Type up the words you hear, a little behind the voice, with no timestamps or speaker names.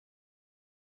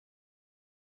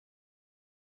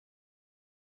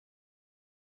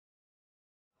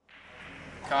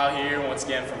Kyle here, once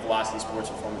again from Velocity Sports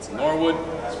Performance in Norwood.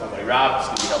 This is my buddy Rob, he's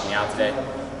going to be helping me out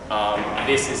today.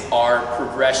 This is our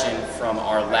progression from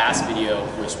our last video,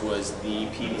 which was the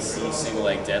PVC single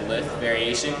leg deadlift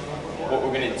variation. What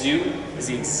we're going to do is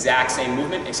the exact same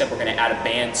movement, except we're going to add a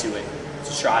band to it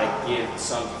to try to give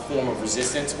some form of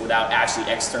resistance without actually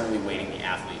externally weighting the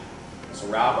athlete. So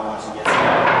Rob, I want you to get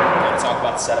started. We're going to talk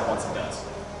about the setup once it does.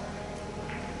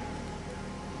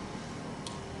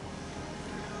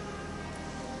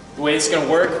 The way this is going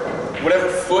to work, whatever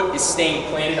foot is staying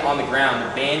planted on the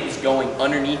ground, the band is going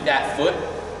underneath that foot,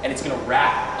 and it's going to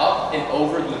wrap up and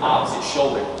over the opposite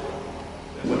shoulder.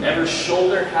 Whatever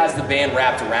shoulder has the band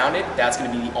wrapped around it, that's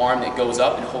going to be the arm that goes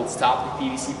up and holds the top of the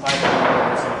PVC pipe, and the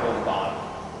arm is going to hold the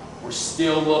bottom. We're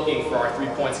still looking for our 3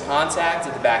 points of contact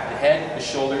at the back of the head, the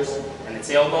shoulders, and the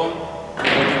tailbone.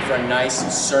 We're looking for a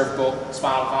nice cervical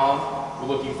spinal column.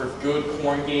 We're looking for good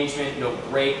core engagement, no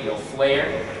break, no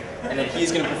flare. And then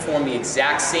he's going to perform the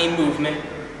exact same movement,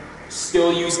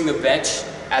 still using the bench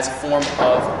as a form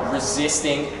of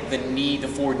resisting the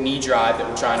forward knee drive that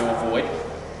we're trying to avoid.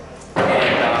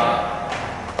 And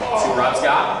see what Rob's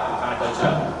got. We'll kind of coach it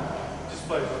up. Just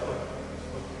play.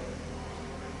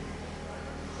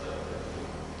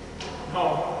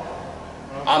 No.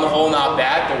 On the whole, not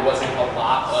bad. There wasn't a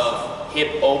lot of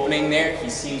hip opening there. He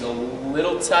seems a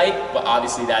little tight, but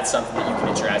obviously that's something that you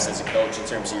can address as a coach in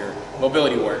terms of your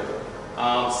mobility work.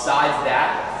 Besides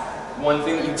that, one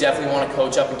thing that you definitely want to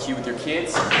coach up and cue with your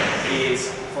kids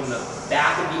is from the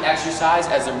back of the exercise,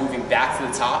 as they're moving back to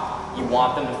the top, you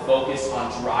want them to focus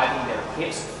on driving their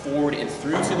hips forward and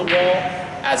through to the wall,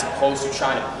 as opposed to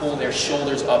trying to pull their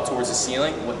shoulders up towards the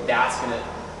ceiling. What that's going to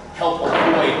help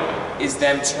avoid is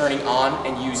them turning on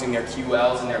and using their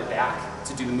QLs in their back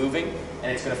to do the moving,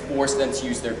 and it's going to force them to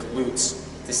use their glutes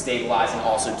to stabilize and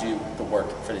also do the work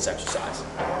for this exercise.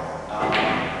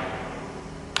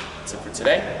 That's it for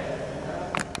today.